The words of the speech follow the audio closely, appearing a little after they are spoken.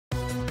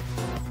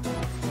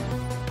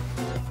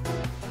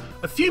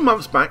A few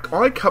months back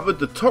I covered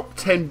the top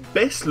 10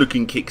 best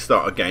looking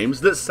Kickstarter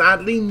games that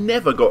sadly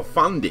never got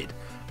funded,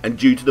 and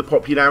due to the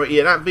popularity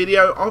of that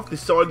video I've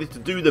decided to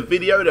do the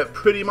video that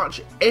pretty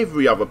much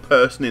every other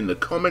person in the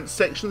comments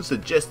section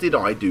suggested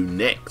I do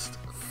next.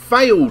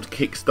 Failed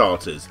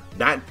Kickstarters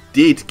that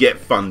did get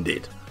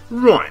funded.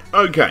 Right,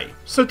 okay,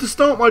 so to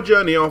start my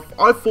journey off,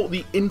 I thought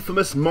the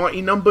infamous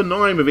Mighty No.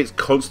 9 with its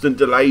constant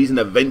delays and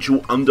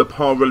eventual under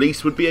par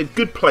release would be a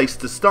good place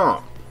to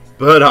start.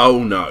 But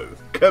oh no,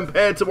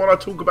 compared to what I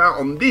talk about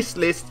on this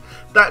list,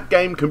 that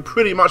game can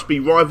pretty much be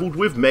rivaled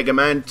with Mega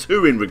Man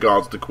 2 in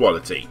regards to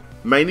quality.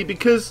 Mainly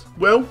because,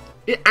 well,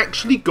 it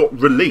actually got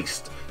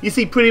released. You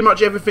see, pretty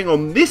much everything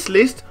on this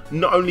list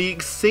not only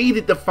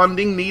exceeded the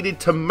funding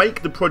needed to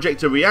make the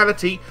project a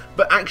reality,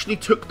 but actually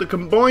took the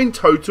combined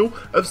total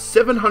of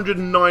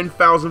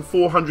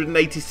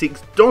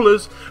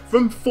 $709,486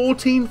 from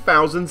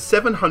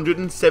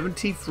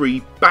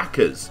 14,773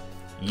 backers.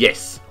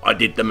 Yes, I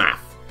did the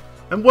math.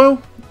 And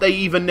well, they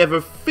either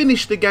never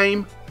finished the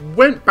game,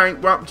 went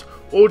bankrupt,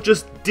 or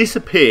just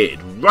disappeared,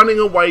 running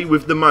away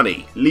with the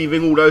money,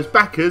 leaving all those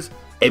backers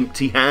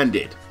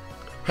empty-handed.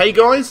 Hey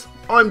guys,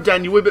 I'm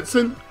Daniel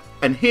Ibbertson,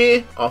 and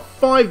here are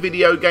 5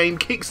 video game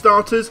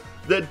Kickstarters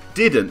that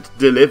didn't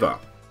deliver.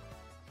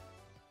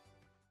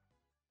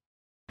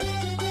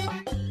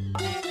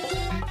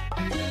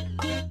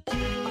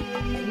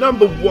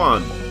 Number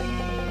 1.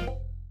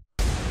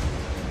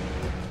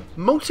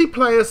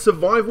 Multiplayer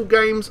survival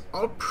games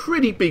are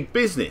pretty big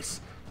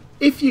business,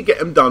 if you get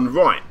them done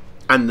right.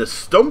 And The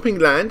Stomping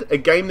Land, a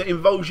game that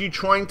involves you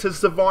trying to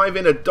survive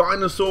in a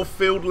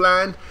dinosaur-filled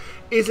land,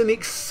 is an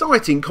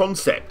exciting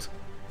concept.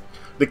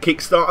 The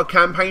Kickstarter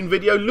campaign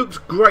video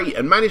looked great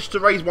and managed to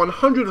raise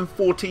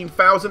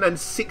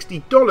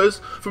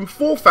 $114,060 from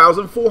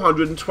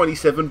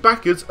 4,427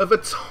 backers of a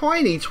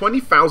tiny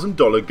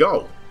 $20,000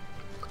 goal.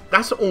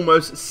 That's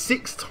almost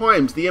 6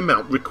 times the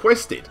amount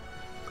requested.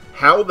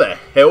 How the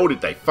hell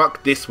did they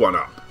fuck this one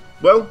up?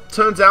 Well,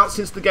 turns out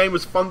since the game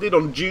was funded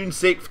on June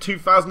 6th,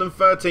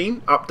 2013,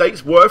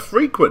 updates were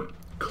frequent,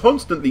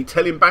 constantly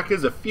telling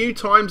backers a few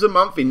times a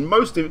month in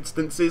most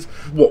instances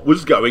what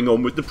was going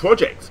on with the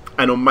project.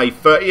 And on May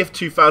 30th,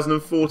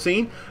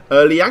 2014,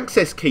 early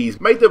access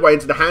keys made their way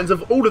into the hands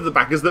of all of the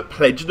backers that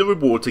pledged the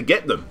reward to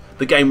get them.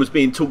 The game was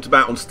being talked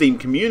about on Steam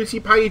community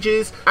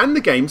pages and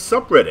the game's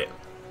subreddit.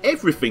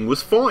 Everything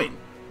was fine.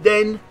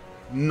 Then,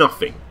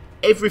 nothing.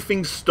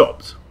 Everything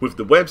stopped, with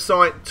the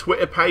website,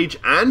 Twitter page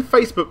and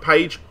Facebook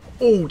page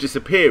all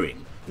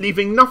disappearing,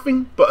 leaving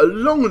nothing but a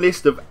long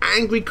list of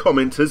angry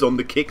commenters on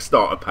the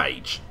Kickstarter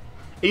page.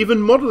 Even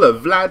modeler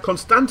Vlad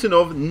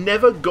Konstantinov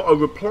never got a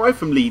reply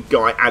from lead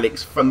guy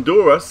Alex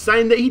Fundora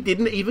saying that he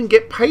didn't even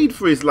get paid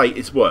for his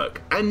latest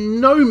work, and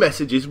no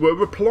messages were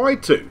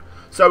replied to,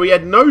 so he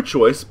had no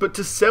choice but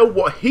to sell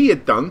what he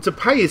had done to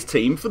pay his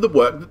team for the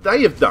work that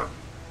they have done.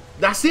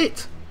 That's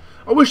it.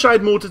 I wish I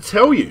had more to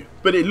tell you,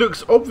 but it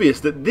looks obvious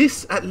that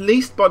this, at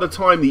least by the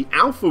time the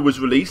alpha was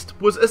released,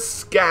 was a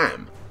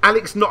scam.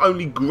 Alex not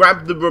only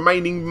grabbed the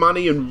remaining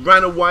money and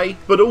ran away,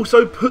 but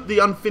also put the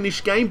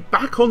unfinished game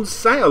back on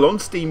sale on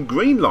Steam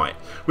Greenlight,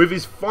 with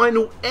his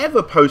final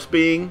ever post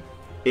being,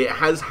 "It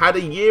has had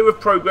a year of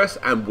progress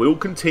and will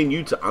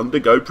continue to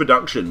undergo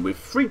production, with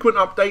frequent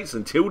updates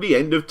until the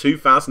end of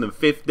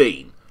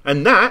 2015.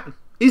 And that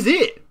is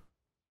it.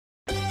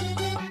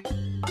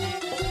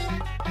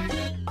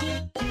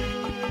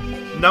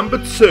 Number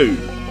 2.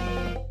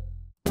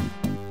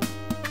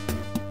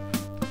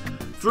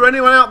 For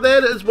anyone out there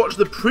that has watched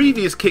the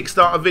previous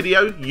Kickstarter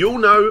video, you'll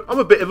know I'm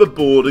a bit of a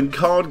board and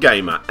card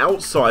gamer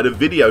outside of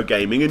video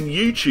gaming and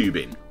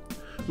YouTubing.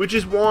 Which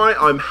is why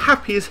I'm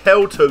happy as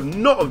hell to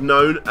not have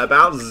known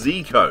about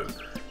Zico.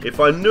 If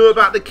I knew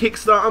about the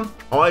Kickstarter,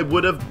 I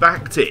would have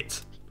backed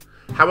it.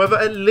 However,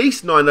 at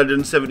least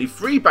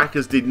 973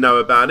 backers did know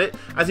about it,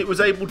 as it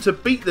was able to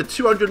beat the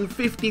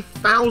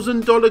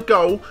 $250,000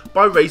 goal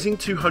by raising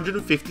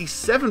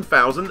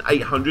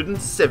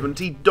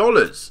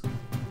 $257,870.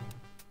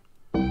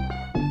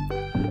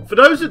 For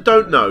those that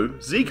don't know,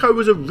 Zico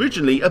was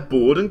originally a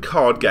board and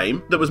card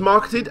game that was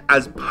marketed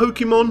as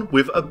Pokemon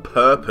with a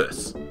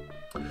purpose.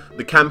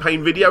 The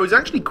campaign video is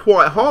actually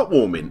quite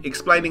heartwarming,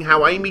 explaining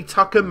how Amy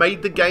Tucker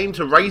made the game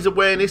to raise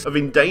awareness of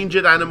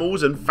endangered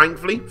animals and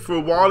thankfully, for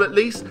a while at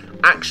least,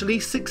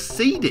 actually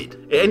succeeded.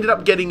 It ended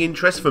up getting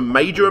interest from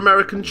major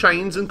American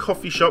chains and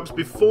coffee shops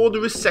before the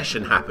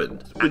recession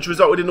happened, which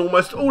resulted in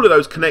almost all of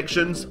those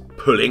connections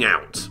pulling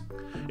out.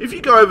 If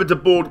you go over to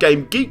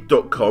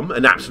BoardGameGeek.com,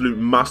 an absolute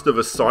must of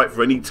a site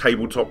for any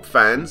tabletop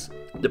fans,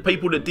 the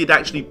people that did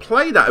actually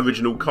play that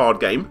original card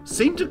game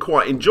seemed to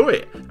quite enjoy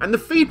it, and the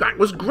feedback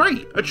was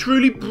great, a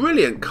truly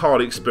brilliant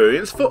card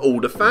experience for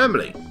all the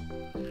family.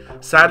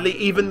 Sadly,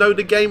 even though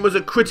the game was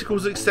a critical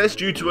success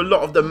due to a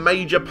lot of the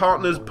major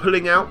partners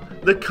pulling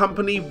out, the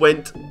company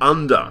went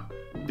under.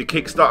 The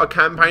Kickstarter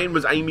campaign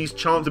was Amy's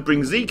chance to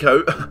bring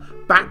Zico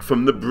back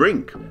from the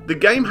brink. The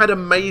game had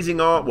amazing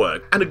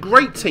artwork and a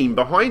great team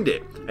behind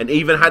it, and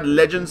even had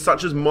legends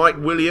such as Mike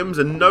Williams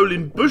and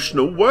Nolan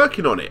Bushnell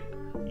working on it.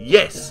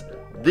 Yes,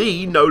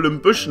 the Nolan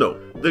Bushnell,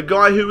 the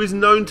guy who is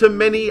known to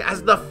many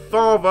as the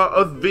father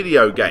of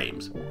video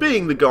games,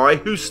 being the guy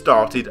who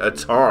started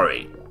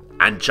Atari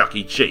and Chuck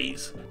E.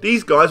 Cheese.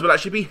 These guys will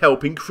actually be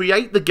helping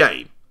create the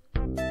game.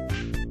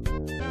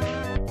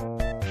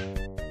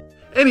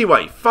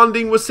 Anyway,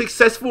 funding was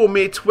successful a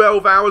mere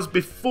 12 hours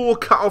before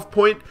cut-off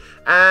point,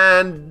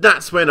 and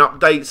that's when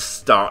updates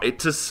started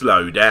to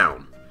slow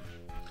down.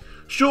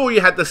 Sure,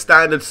 you had the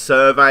standard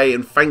survey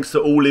and thanks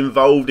to all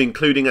involved,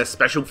 including a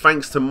special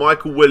thanks to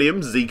Michael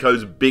Williams,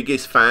 Zico's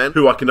biggest fan,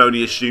 who I can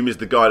only assume is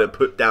the guy that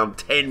put down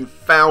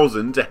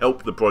 $10,000 to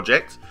help the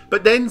project.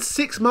 But then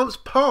 6 months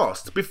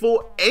passed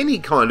before any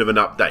kind of an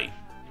update.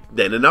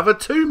 Then another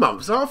 2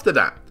 months after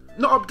that.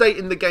 Not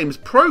updating the game's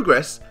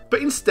progress,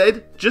 but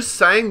instead just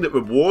saying that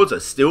rewards are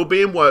still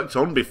being worked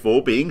on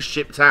before being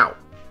shipped out.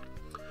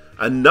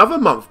 Another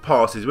month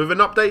passes with an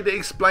update that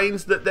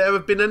explains that there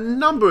have been a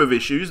number of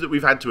issues that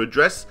we've had to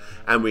address,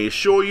 and we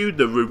assure you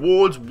the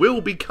rewards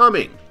will be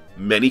coming.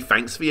 Many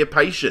thanks for your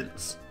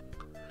patience.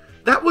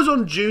 That was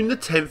on June the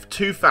 10th,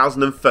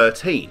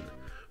 2013,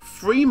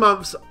 3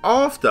 months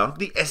after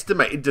the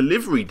estimated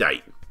delivery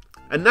date.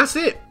 And that's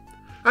it,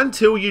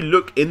 until you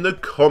look in the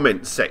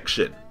comments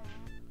section.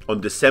 On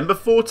December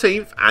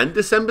 14th and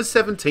December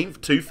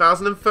 17th,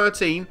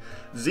 2013,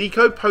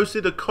 Zico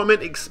posted a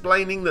comment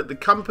explaining that the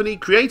company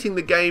creating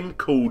the game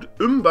called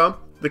Umba,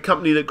 the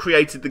company that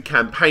created the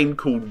campaign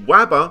called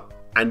Wabba,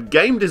 and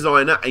game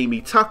designer Amy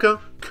Tucker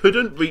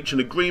couldn't reach an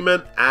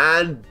agreement,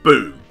 and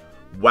boom,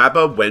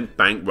 Wabba went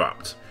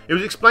bankrupt. It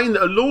was explained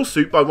that a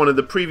lawsuit by one of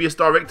the previous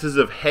directors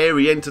of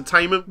Hairy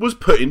Entertainment was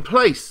put in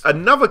place.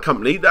 Another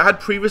company that had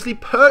previously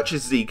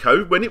purchased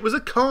Zico when it was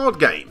a card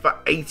game for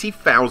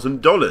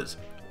 $80,000.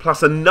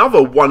 Plus another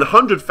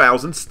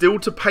 $100,000 still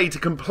to pay to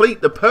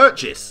complete the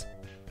purchase.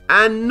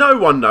 And no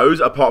one knows,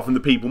 apart from the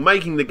people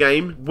making the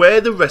game, where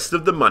the rest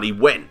of the money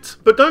went.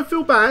 But don't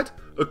feel bad.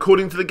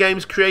 According to the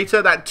game's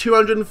creator, that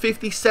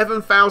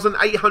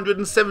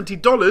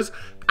 $257,870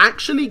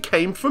 actually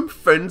came from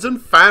friends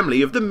and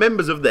family of the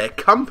members of their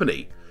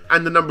company.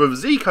 And the number of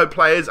Zico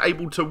players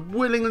able to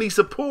willingly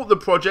support the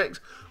project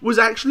was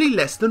actually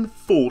less than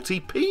 40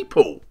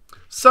 people.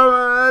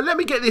 So let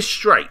me get this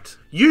straight.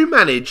 You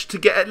managed to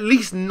get at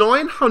least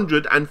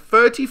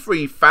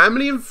 933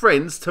 family and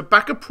friends to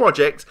back a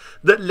project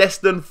that less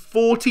than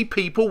 40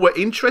 people were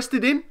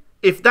interested in?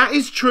 If that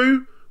is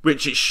true,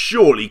 which it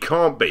surely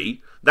can't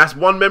be, that's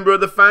one member of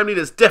the family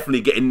that's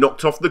definitely getting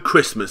knocked off the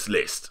Christmas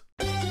list.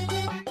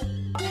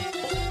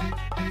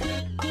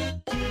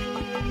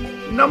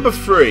 Number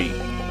 3.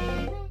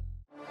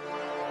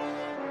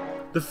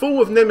 The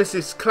Fall of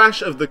Nemesis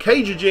Clash of the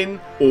Kaijujin,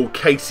 or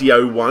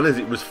KCO1 as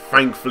it was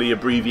thankfully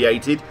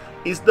abbreviated,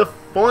 is the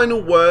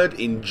final word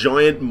in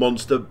giant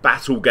monster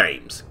battle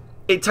games.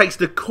 It takes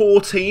the core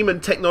team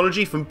and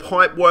technology from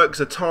Pipeworks'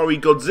 Atari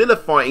Godzilla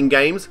fighting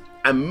games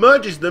and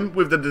merges them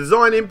with the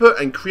design input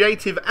and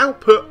creative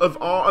output of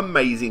our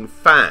amazing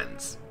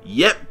fans.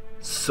 Yep,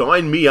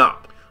 sign me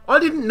up. I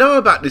didn't know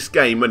about this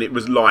game when it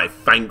was live,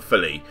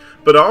 thankfully,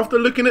 but after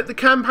looking at the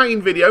campaign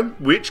video,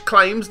 which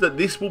claims that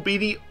this will be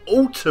the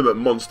ultimate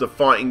monster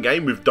fighting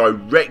game with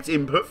direct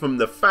input from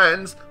the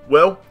fans,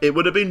 well, it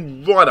would have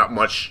been right up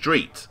my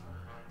street.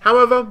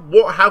 However,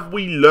 what have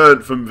we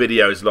learned from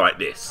videos like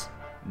this?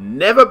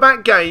 Never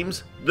back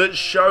games that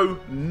show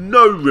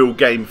no real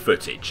game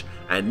footage,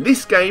 and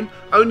this game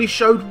only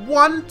showed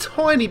one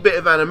tiny bit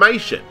of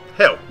animation.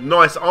 Hell,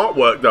 nice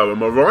artwork though,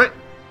 am I right?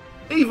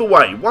 Either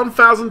way,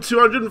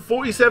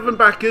 1,247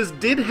 backers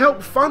did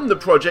help fund the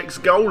project's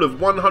goal of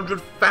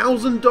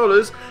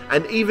 $100,000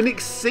 and even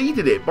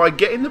exceeded it by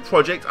getting the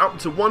project up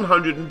to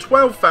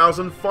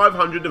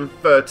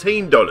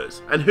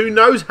 $112,513. And who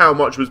knows how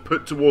much was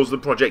put towards the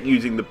project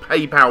using the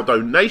PayPal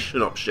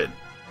donation option.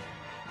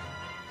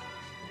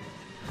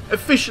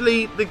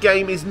 Officially, the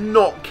game is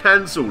not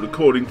cancelled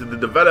according to the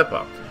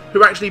developer,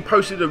 who actually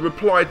posted a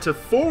reply to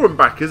forum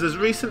backers as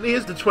recently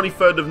as the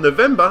 23rd of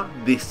November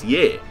this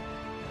year.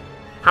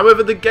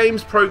 However, the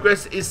game's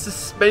progress is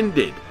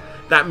suspended.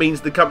 That means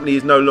the company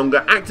is no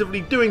longer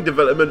actively doing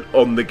development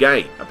on the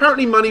game.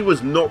 Apparently money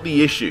was not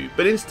the issue,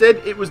 but instead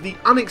it was the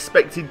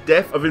unexpected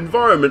death of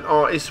environment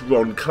artist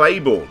Ron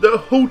Claiborne that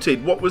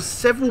halted what was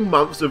several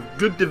months of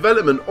good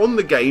development on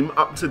the game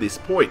up to this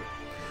point.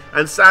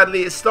 And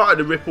sadly it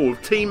started a ripple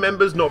of team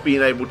members not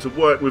being able to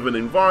work with an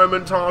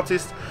environment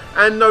artist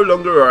and no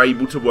longer are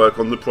able to work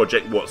on the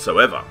project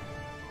whatsoever.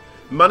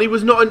 Money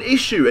was not an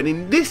issue, and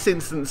in this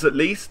instance at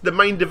least, the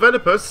main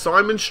developer,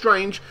 Simon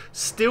Strange,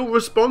 still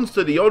responds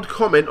to the odd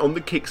comment on the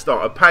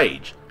Kickstarter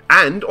page,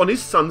 and on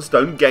his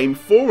Sunstone Game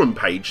Forum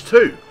page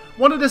too.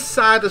 One of the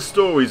sadder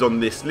stories on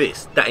this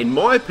list, that in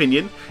my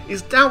opinion,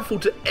 is doubtful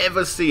to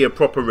ever see a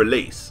proper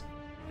release.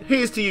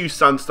 Here's to you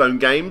Sunstone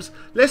Games,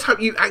 let's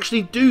hope you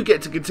actually do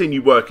get to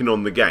continue working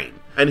on the game.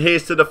 And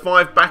here's to the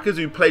 5 backers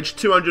who pledged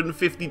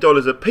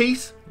 $250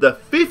 apiece, the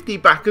 50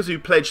 backers who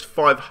pledged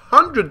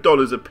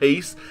 $500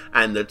 apiece,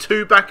 and the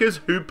 2 backers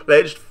who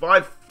pledged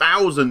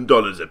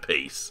 $5,000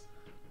 apiece.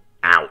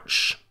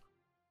 Ouch.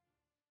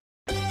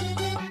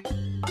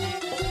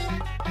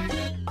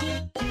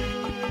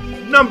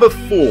 Number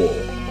 4.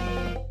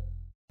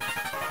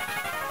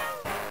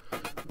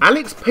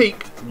 Alex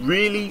Peake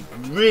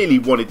really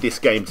wanted this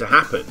game to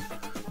happen.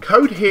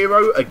 Code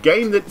Hero, a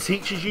game that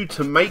teaches you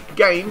to make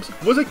games,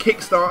 was a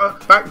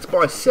Kickstarter backed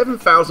by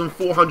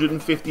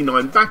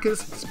 7,459 backers,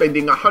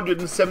 spending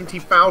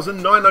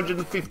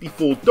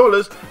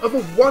 $170,954 of a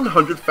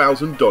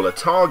 $100,000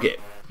 target.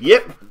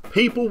 Yep,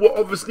 people were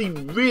obviously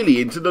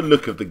really into the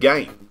look of the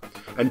game.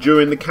 And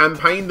during the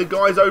campaign, the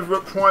guys over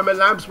at Primer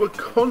Labs were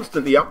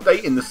constantly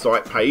updating the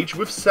site page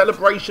with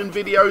celebration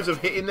videos of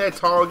hitting their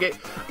target,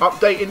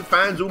 updating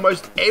fans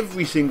almost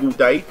every single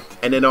day,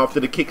 and then after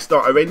the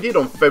Kickstarter ended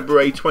on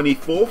February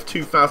 24th,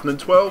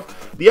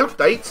 2012, the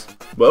updates,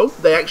 well,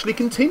 they actually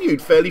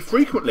continued fairly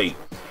frequently.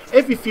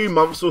 Every few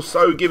months or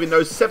so, giving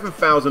those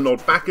 7,000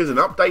 odd backers an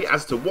update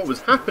as to what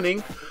was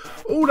happening,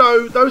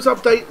 although those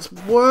updates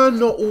were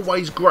not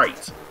always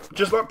great.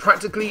 Just like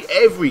practically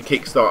every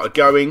Kickstarter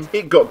going,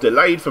 it got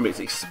delayed from its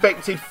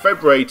expected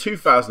February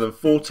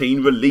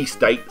 2014 release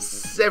date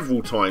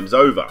several times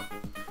over.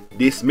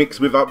 This, mixed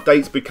with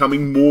updates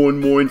becoming more and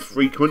more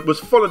infrequent, was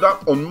followed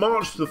up on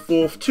March the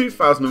 4th,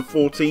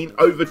 2014,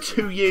 over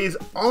 2 years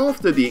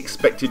after the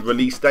expected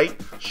release date,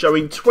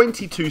 showing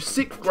 22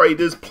 6th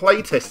graders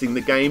playtesting the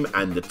game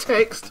and the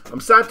text.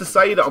 I'm sad to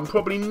say that I'm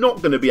probably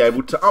not going to be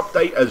able to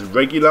update as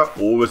regular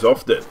or as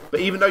often, but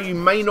even though you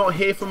may not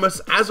hear from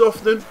us as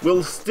often,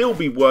 we'll still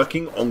be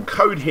working on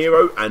Code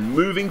Hero and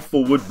moving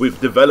forward with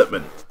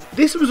development.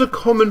 This was a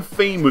common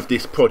theme with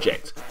this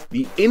project.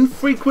 The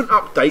infrequent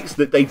updates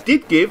that they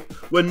did give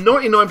were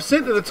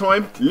 99% of the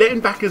time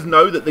letting backers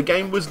know that the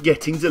game was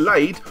getting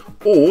delayed,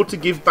 or to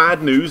give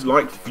bad news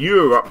like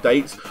fewer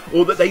updates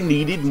or that they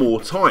needed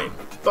more time,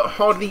 but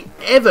hardly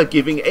ever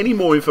giving any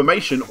more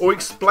information or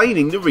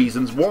explaining the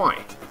reasons why.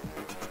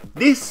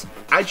 This,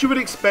 as you would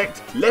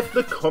expect, left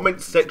the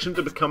comments section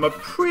to become a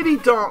pretty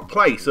dark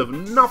place of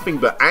nothing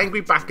but angry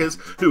backers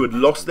who had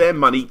lost their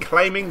money,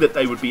 claiming that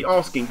they would be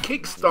asking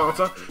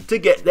Kickstarter to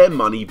get their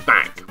money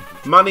back.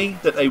 Money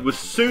that they were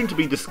soon to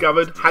be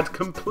discovered had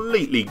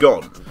completely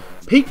gone.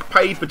 Peake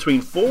paid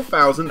between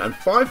 $4,000 and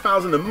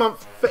 $5,000 a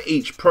month for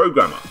each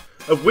programmer,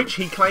 of which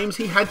he claims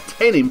he had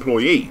 10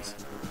 employees.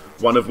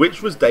 One of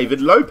which was David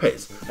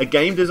Lopez, a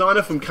game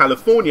designer from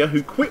California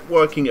who quit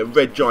working at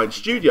Red Giant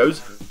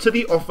Studios to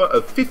the offer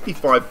of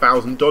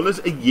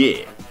 $55,000 a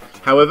year.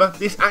 However,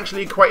 this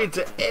actually equated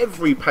to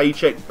every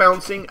paycheck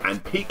bouncing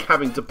and Peake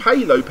having to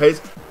pay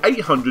Lopez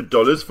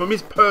 $800 from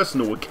his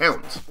personal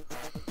account.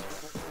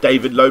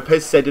 David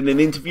Lopez said in an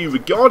interview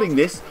regarding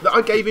this that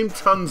I gave him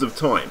tons of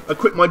time. I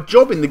quit my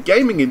job in the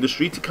gaming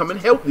industry to come and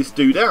help this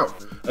dude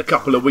out. A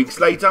couple of weeks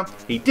later,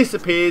 he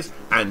disappears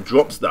and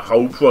drops the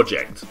whole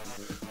project.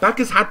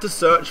 Backers had to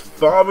search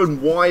far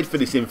and wide for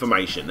this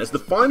information, as the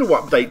final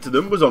update to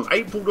them was on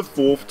April the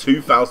 4th,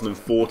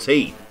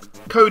 2014.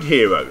 Code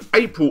Hero,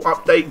 April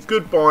update,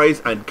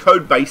 goodbyes and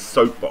Codebase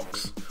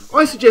Soapbox.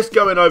 I suggest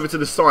going over to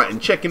the site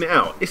and checking it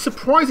out. It's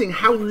surprising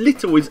how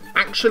little is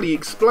actually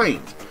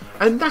explained.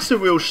 And that's a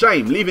real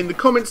shame, leaving the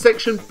comment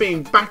section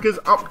being backers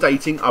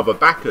updating other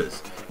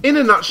backers. In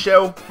a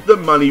nutshell, the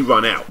money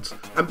ran out,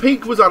 and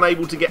Peake was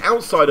unable to get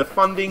outsider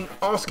funding,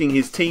 asking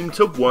his team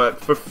to work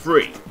for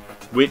free.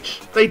 Which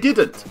they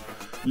didn't.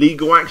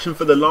 Legal action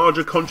for the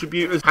larger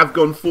contributors have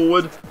gone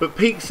forward, but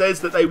Peake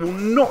says that they will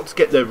not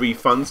get their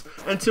refunds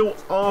until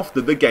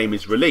after the game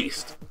is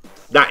released.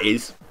 That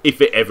is, if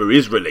it ever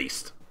is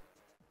released.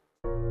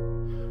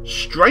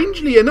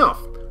 Strangely enough,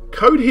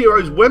 Code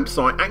Hero's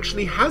website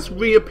actually has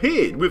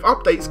reappeared, with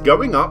updates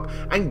going up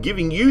and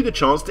giving you the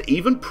chance to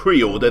even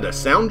pre-order the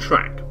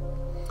soundtrack.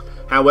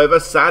 However,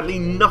 sadly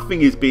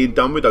nothing is being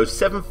done with those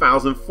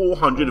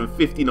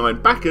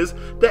 7,459 backers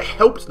that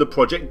helped the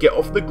project get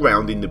off the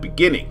ground in the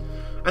beginning.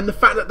 And the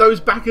fact that those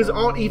backers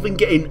aren't even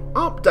getting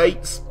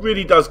updates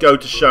really does go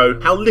to show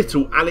how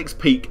little Alex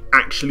Peake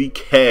actually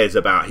cares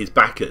about his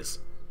backers.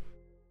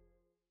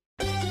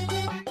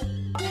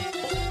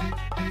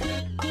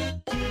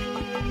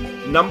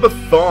 Number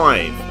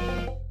 5.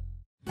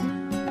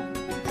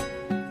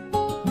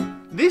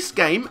 This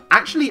game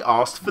actually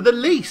asked for the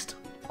least.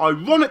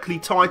 Ironically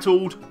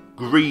titled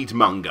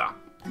Greedmonger.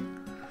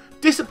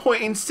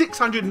 Disappointing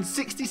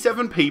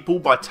 667 people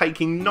by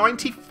taking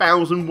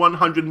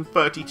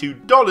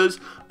 $90,132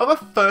 of a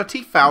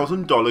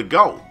 $30,000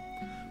 goal.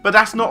 But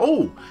that's not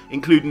all.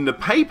 Including the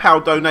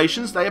PayPal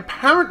donations, they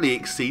apparently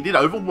exceeded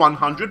over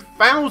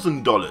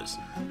 $100,000.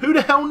 Who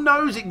the hell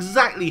knows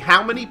exactly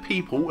how many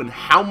people and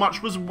how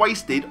much was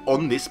wasted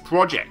on this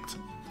project?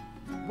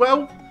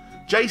 Well,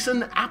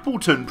 Jason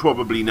Appleton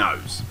probably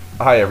knows.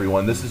 Hi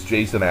everyone, this is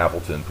Jason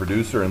Appleton,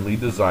 producer and lead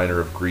designer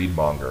of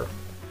Greedmonger.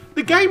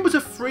 The game was a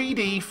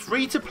 3D,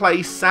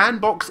 free-to-play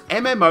sandbox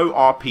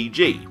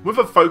MMORPG with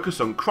a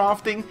focus on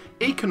crafting,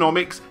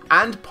 economics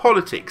and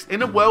politics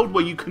in a world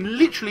where you can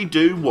literally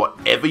do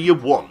whatever you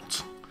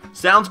want.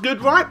 Sounds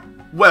good, right?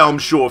 Well, I'm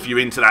sure if you're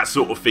into that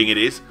sort of thing it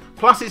is.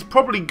 Plus it's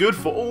probably good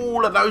for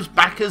all of those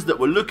backers that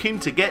were looking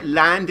to get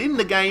land in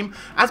the game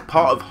as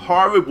part of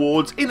high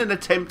rewards in an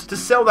attempt to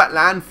sell that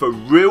land for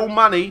real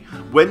money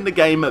when the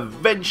game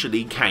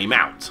eventually came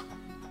out.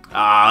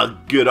 Ah,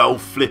 good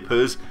old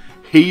flippers.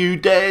 He who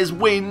dares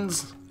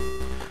wins.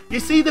 You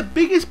see, the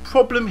biggest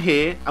problem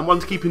here, and one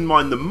to keep in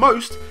mind the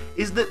most,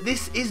 is that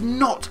this is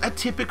not a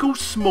typical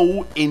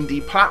small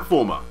indie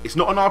platformer. It's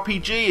not an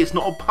RPG, it's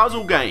not a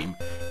puzzle game.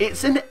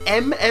 It's an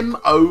MMORPG,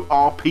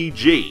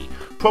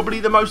 probably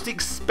the most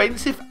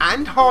expensive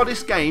and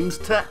hardest games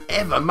to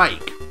ever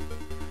make.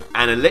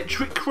 And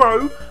Electric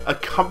Crow, a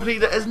company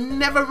that has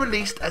never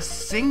released a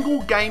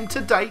single game to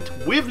date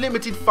with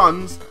limited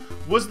funds,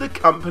 was the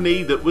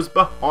company that was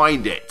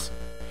behind it.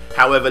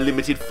 However,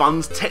 limited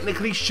funds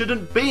technically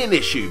shouldn't be an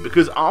issue,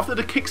 because after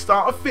the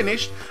Kickstarter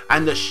finished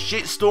and the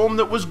shitstorm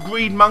that was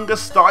Greedmonger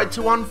started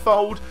to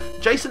unfold,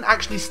 Jason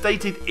actually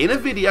stated in a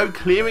video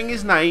clearing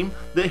his name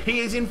that he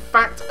is in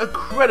fact a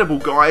credible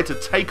guy to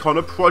take on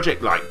a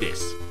project like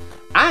this,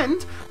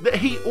 and that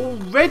he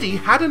already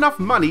had enough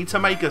money to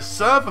make a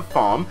server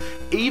farm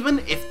even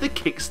if the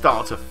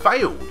Kickstarter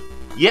failed.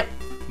 Yep,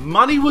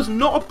 money was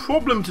not a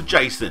problem to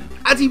Jason,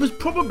 as he was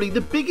probably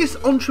the biggest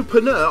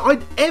entrepreneur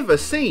I'd ever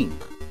seen.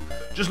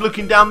 Just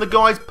looking down the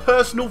guy's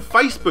personal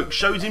Facebook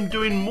shows him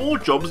doing more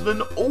jobs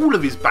than all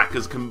of his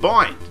backers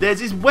combined.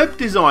 There's his web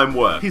design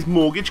work, his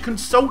mortgage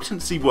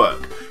consultancy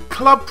work,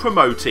 club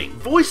promoting,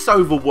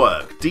 voiceover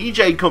work,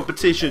 DJ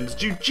competitions,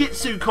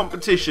 jiu-jitsu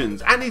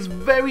competitions, and his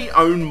very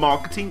own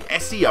marketing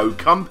SEO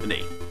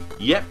company.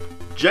 Yep,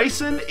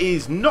 Jason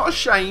is not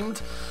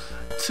ashamed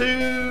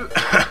to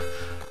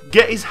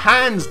get his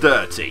hands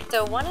dirty.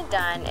 So one and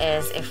done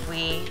is if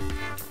we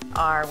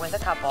are with a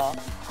couple,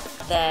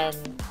 then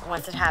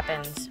once it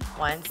happens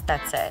once,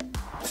 that's it.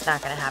 It's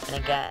not going to happen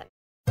again.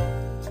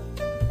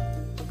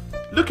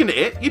 Looking at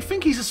it, you'd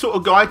think he's the sort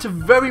of guy to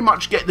very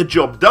much get the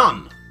job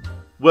done.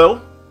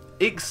 Well,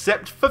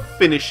 except for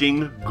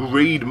finishing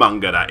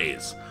Greedmonger, that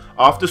is.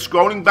 After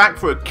scrolling back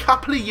for a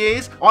couple of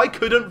years, I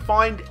couldn't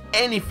find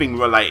anything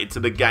related to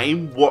the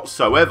game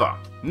whatsoever.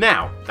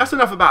 Now, that's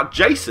enough about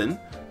Jason.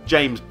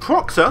 James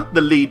Proctor,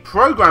 the lead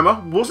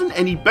programmer, wasn't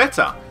any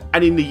better.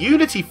 And in the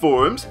Unity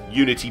forums,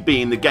 Unity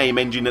being the game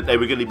engine that they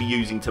were going to be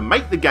using to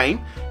make the game,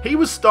 he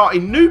was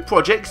starting new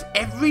projects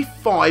every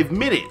 5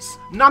 minutes,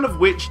 none of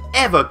which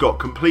ever got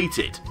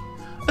completed.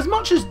 As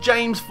much as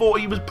James thought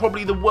he was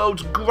probably the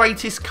world's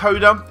greatest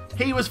coder,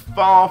 he was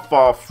far,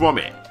 far from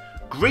it.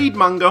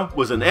 Greedmonger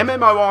was an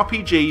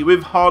MMORPG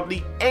with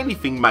hardly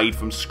anything made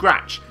from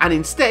scratch, and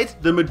instead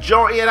the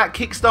majority of that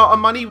Kickstarter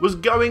money was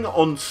going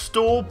on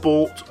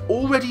store-bought,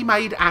 already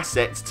made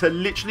assets to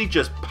literally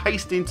just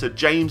paste into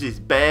James's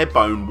bare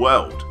bone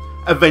world.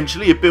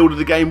 Eventually a build of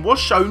the game was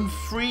shown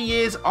 3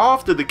 years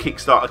after the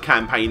Kickstarter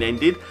campaign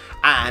ended,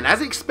 and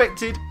as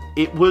expected,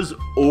 it was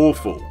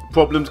awful.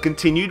 Problems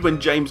continued when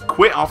James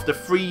quit after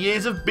 3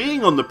 years of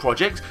being on the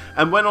project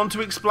and went on to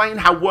explain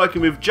how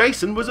working with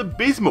Jason was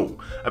abysmal.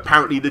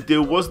 Apparently the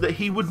deal was that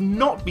he would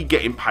not be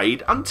getting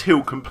paid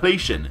until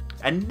completion,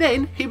 and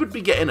then he would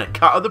be getting a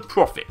cut of the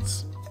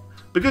profits.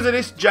 Because of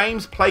this,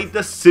 James played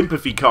the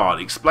sympathy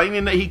card,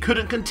 explaining that he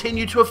couldn't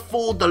continue to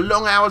afford the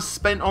long hours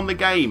spent on the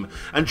game,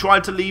 and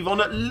tried to leave on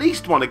at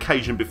least one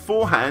occasion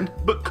beforehand,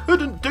 but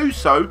couldn't do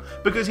so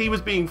because he was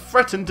being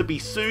threatened to be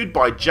sued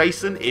by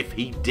Jason if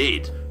he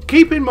did.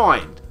 Keep in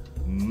mind,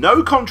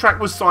 no contract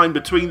was signed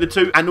between the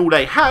two, and all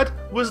they had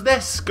was their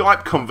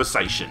Skype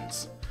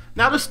conversations.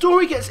 Now the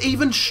story gets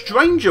even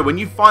stranger when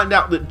you find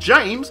out that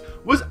James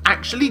was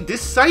actually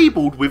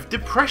disabled with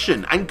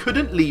depression and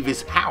couldn't leave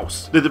his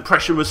house. The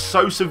depression was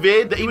so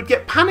severe that he would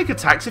get panic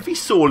attacks if he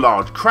saw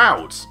large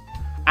crowds.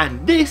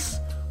 And this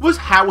was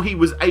how he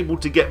was able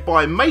to get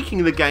by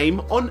making the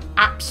game on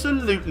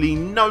absolutely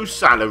no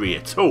salary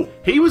at all.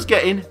 He was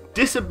getting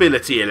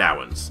disability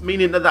allowance,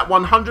 meaning that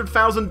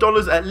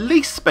 $100,000 at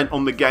least spent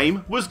on the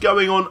game was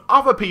going on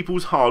other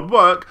people's hard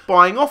work,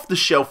 buying off the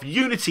shelf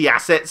Unity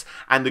assets,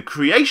 and the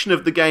creation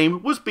of the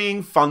game was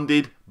being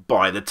funded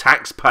by the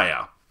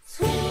taxpayer.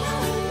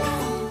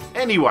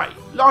 Anyway,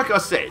 like I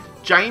said,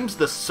 James,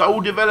 the sole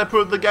developer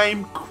of the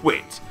game,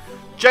 quit.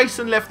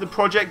 Jason left the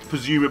project,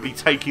 presumably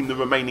taking the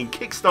remaining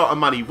Kickstarter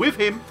money with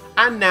him,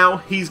 and now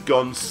he's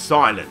gone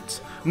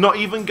silent. Not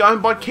even going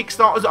by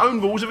Kickstarter's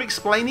own rules of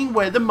explaining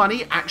where the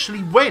money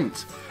actually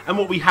went. And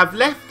what we have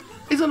left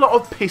is a lot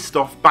of pissed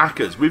off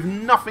backers with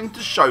nothing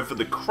to show for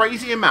the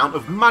crazy amount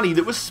of money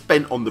that was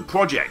spent on the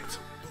project.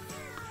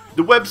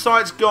 The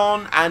website's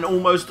gone, and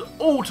almost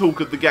all talk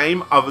of the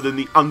game, other than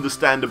the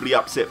understandably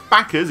upset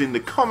backers in the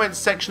comments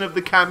section of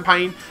the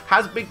campaign,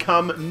 has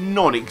become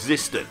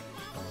non-existent.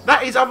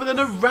 That is other than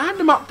a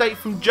random update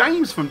from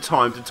James from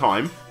time to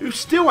time, who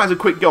still has a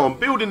quick go on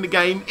building the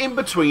game in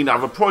between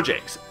other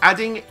projects,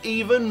 adding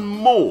even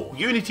more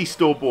Unity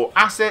store-bought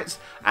assets,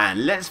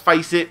 and let's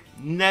face it,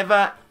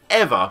 never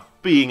ever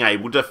being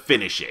able to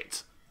finish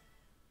it.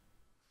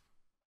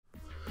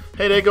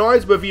 Hey there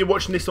guys, whether you're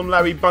watching this on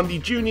Larry Bundy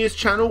Jr.'s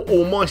channel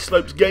or My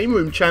Slopes Game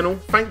Room channel,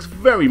 thanks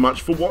very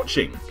much for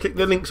watching. Click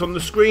the links on the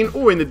screen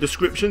or in the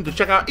description to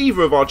check out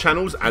either of our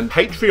channels and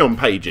Patreon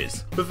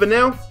pages. But for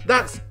now,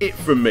 that's it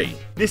from me.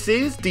 This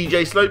is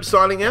DJ Slopes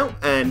signing out,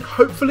 and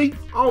hopefully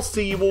I'll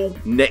see you all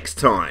next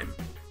time.